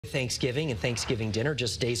Thanksgiving and Thanksgiving dinner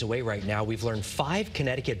just days away right now. We've learned 5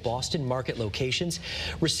 Connecticut Boston Market locations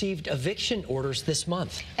received eviction orders this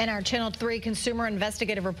month. And our Channel 3 consumer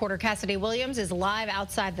investigative reporter Cassidy Williams is live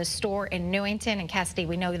outside the store in Newington. And Cassidy,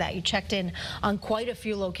 we know that you checked in on quite a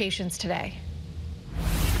few locations today.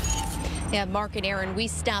 Yeah, Mark and Aaron, we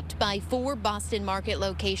stopped by 4 Boston Market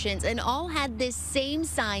locations and all had this same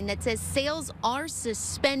sign that says sales are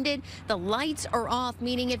suspended. The lights are off,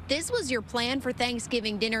 meaning if this was your plan for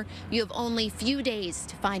Thanksgiving dinner, you have only a few days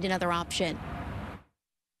to find another option.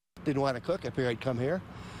 Didn't want to cook. I figured I'd come here.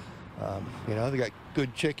 They got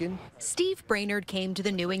good chicken. Steve Brainerd came to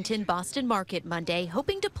the Newington Boston Market Monday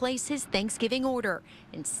hoping to place his Thanksgiving order.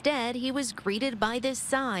 Instead, he was greeted by this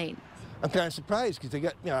sign. I'm kind of surprised because they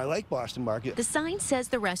got, I like Boston Market. The sign says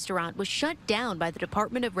the restaurant was shut down by the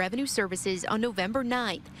Department of Revenue Services on November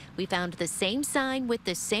 9th. We found the same sign with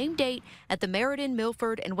the same date at the Meriden,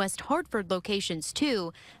 Milford, and West Hartford locations,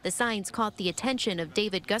 too. The signs caught the attention of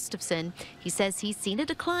David Gustafson. He says he's seen a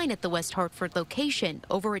decline at the West Hartford location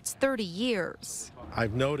over its 30 years.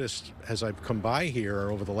 I've noticed as I've come by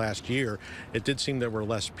here over the last year, it did seem there were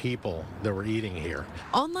less people that were eating here.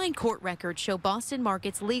 Online court records show Boston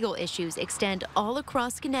Market's legal issues extend all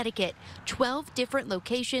across Connecticut. 12 different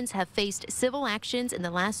locations have faced civil actions in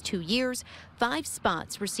the last 2 years. 5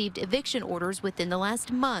 spots received eviction orders within the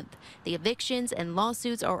last month. The evictions and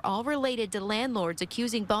lawsuits are all related to landlords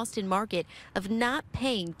accusing Boston Market of not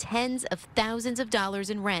paying tens of thousands of dollars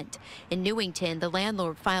in rent. In Newington, the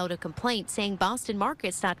landlord filed a complaint saying Boston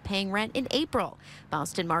Market stopped paying rent in April.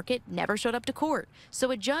 Boston Market never showed up to court,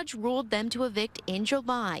 so a judge ruled them to evict in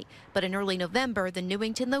July. But in early November, the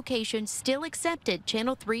Newington location still accepted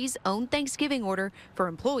Channel 3's own Thanksgiving order for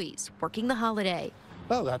employees working the holiday.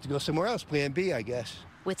 Well, we'll have to go somewhere else, plan B, I guess.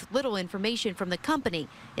 With little information from the company,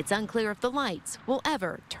 it's unclear if the lights will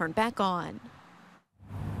ever turn back on.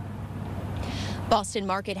 Boston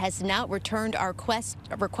Market has now returned our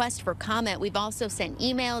request for comment. We've also sent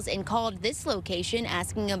emails and called this location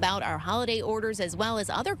asking about our holiday orders as well as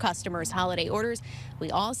other customers' holiday orders.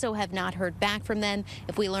 We also have not heard back from them.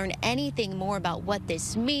 If we learn anything more about what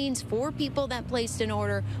this means for people that placed an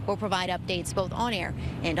order, we'll provide updates both on air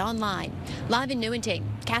and online. Live in Newington,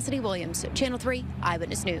 Cassidy Williams, Channel 3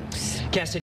 Eyewitness News. Cassidy.